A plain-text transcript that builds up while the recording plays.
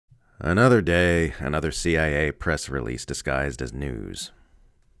Another day, another CIA press release disguised as news.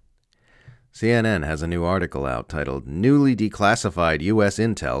 CNN has a new article out titled, "Newly Declassified U.S.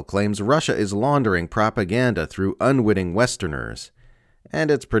 Intel Claims Russia is Laundering Propaganda Through Unwitting Westerners."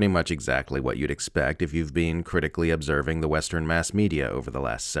 And it's pretty much exactly what you'd expect if you've been critically observing the Western mass media over the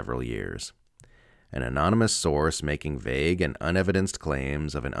last several years. An anonymous source making vague and unevidenced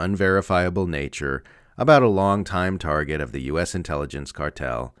claims of an unverifiable nature about a longtime target of the U.S. intelligence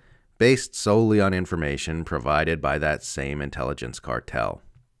cartel, based solely on information provided by that same intelligence cartel.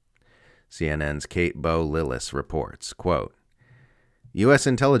 CNN's Kate Bowe-Lillis reports, quote, U.S.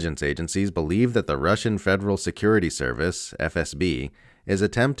 intelligence agencies believe that the Russian Federal Security Service, FSB, is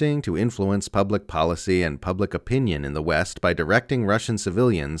attempting to influence public policy and public opinion in the West by directing Russian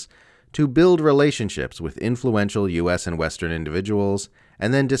civilians to build relationships with influential U.S. and Western individuals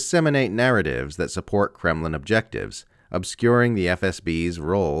and then disseminate narratives that support Kremlin objectives, obscuring the FSB's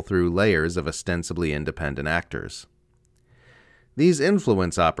role through layers of ostensibly independent actors. These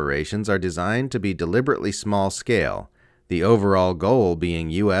influence operations are designed to be deliberately small-scale, the overall goal being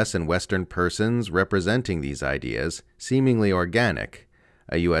U.S. and Western persons representing these ideas, seemingly organic,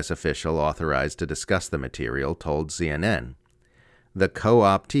 a U.S. official authorized to discuss the material told CNN. The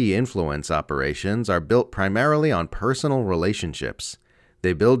co-optee influence operations are built primarily on personal relationships.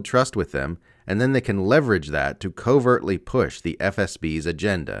 They build trust with them, and then they can leverage that to covertly push the FSB's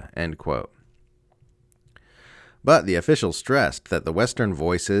agenda, end quote. But the official stressed that the Western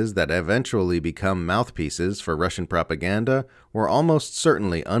voices that eventually become mouthpieces for Russian propaganda were almost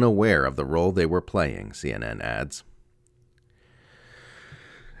certainly unaware of the role they were playing, CNN adds.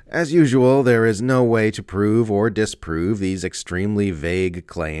 As usual, there is no way to prove or disprove these extremely vague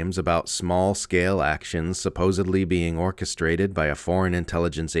claims about small-scale actions supposedly being orchestrated by a foreign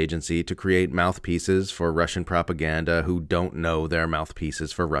intelligence agency to create mouthpieces for Russian propaganda who don't know they're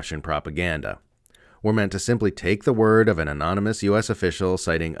mouthpieces for Russian propaganda. We're meant to simply take the word of an anonymous U.S. official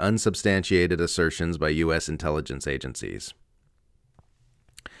citing unsubstantiated assertions by U.S. intelligence agencies.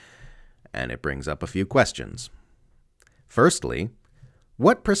 And it brings up a few questions. Firstly,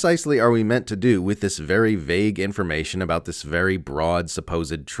 what precisely are we meant to do with this very vague information about this very broad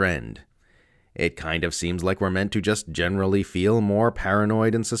supposed trend? It kind of seems like we're meant to just generally feel more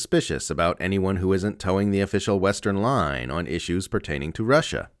paranoid and suspicious about anyone who isn't towing the official Western line on issues pertaining to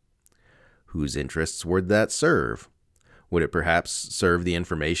Russia. Whose interests would that serve? Would it perhaps serve the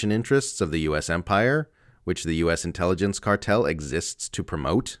information interests of the U.S. empire, which the U.S. intelligence cartel exists to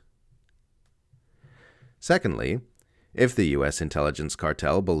promote? Secondly, if the U.S. intelligence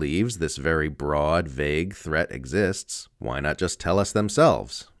cartel believes this very broad, vague threat exists, why not just tell us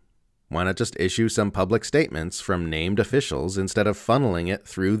themselves? Why not just issue some public statements from named officials instead of funneling it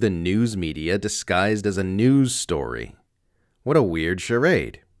through the news media disguised as a news story? What a weird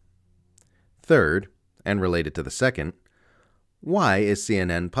charade. Third, and related to the second, why is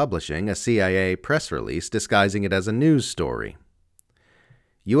CNN publishing a CIA press release disguising it as a news story?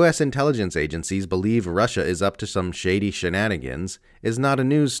 U.S. intelligence agencies believe Russia is up to some shady shenanigans is not a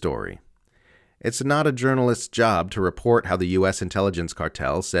news story. It's not a journalist's job to report how the U.S. intelligence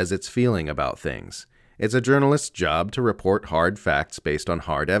cartel says it's feeling about things. It's a journalist's job to report hard facts based on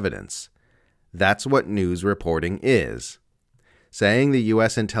hard evidence. That's what news reporting is. Saying the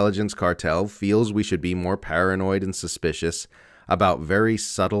U.S. intelligence cartel feels we should be more paranoid and suspicious about very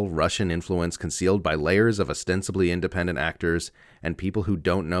subtle Russian influence concealed by layers of ostensibly independent actors and people who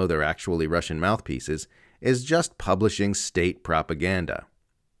don't know they're actually Russian mouthpieces is just publishing state propaganda.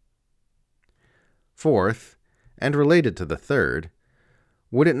 Fourth, and related to the third,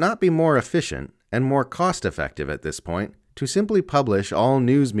 would it not be more efficient and more cost-effective at this point to simply publish all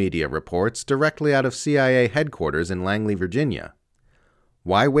news media reports directly out of CIA headquarters in Langley, Virginia?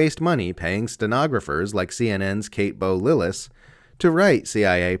 Why waste money paying stenographers like CNN's Kate Bowe-Lillis to write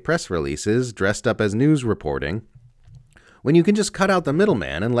CIA press releases dressed up as news reporting when you can just cut out the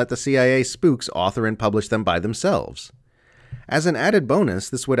middleman and let the CIA spooks author and publish them by themselves? As an added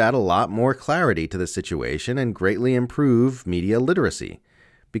bonus, this would add a lot more clarity to the situation and greatly improve media literacy,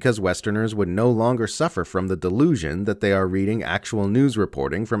 because Westerners would no longer suffer from the delusion that they are reading actual news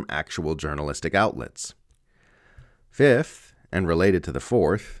reporting from actual journalistic outlets. Fifth, and related to the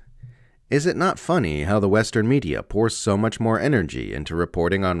fourth, is it not funny how the Western media pours so much more energy into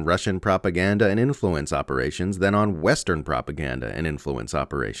reporting on Russian propaganda and influence operations than on Western propaganda and influence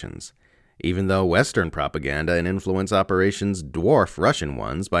operations, even though Western propaganda and influence operations dwarf Russian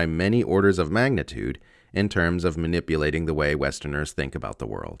ones by many orders of magnitude in terms of manipulating the way Westerners think about the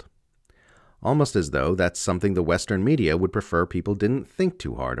world? Almost as though that's something the Western media would prefer people didn't think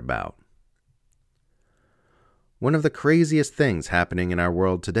too hard about. One of the craziest things happening in our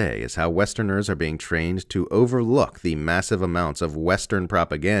world today is how Westerners are being trained to overlook the massive amounts of Western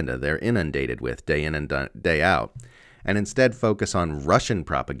propaganda they're inundated with day in and day out, and instead focus on Russian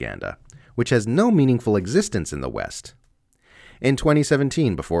propaganda, which has no meaningful existence in the West. In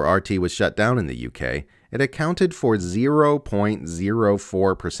 2017, before RT was shut down in the UK, it accounted for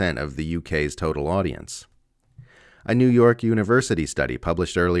 0.04% of the UK's total audience. A New York University study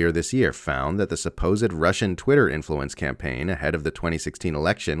published earlier this year found that the supposed Russian Twitter influence campaign ahead of the 2016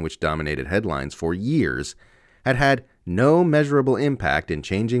 election, which dominated headlines for years, had had no measurable impact in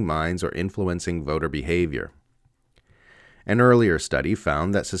changing minds or influencing voter behavior. An earlier study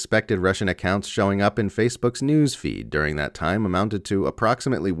found that suspected Russian accounts showing up in Facebook's news feed during that time amounted to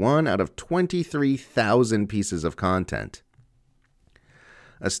approximately 1 out of 23,000 pieces of content.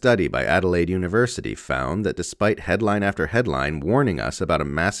 A study by Adelaide University found that despite headline after headline warning us about a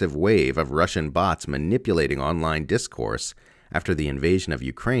massive wave of Russian bots manipulating online discourse after the invasion of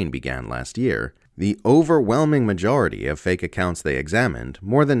Ukraine began last year, the overwhelming majority of fake accounts they examined,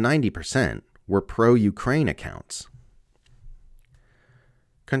 more than 90%, were pro-Ukraine accounts.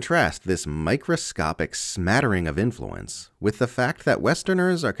 Contrast this microscopic smattering of influence with the fact that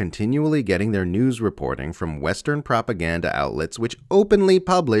Westerners are continually getting their news reporting from Western propaganda outlets which openly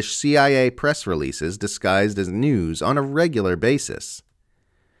publish CIA press releases disguised as news on a regular basis.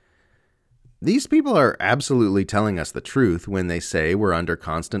 These people are absolutely telling us the truth when they say we're under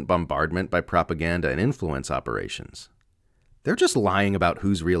constant bombardment by propaganda and influence operations. They're just lying about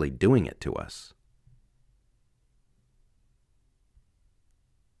who's really doing it to us.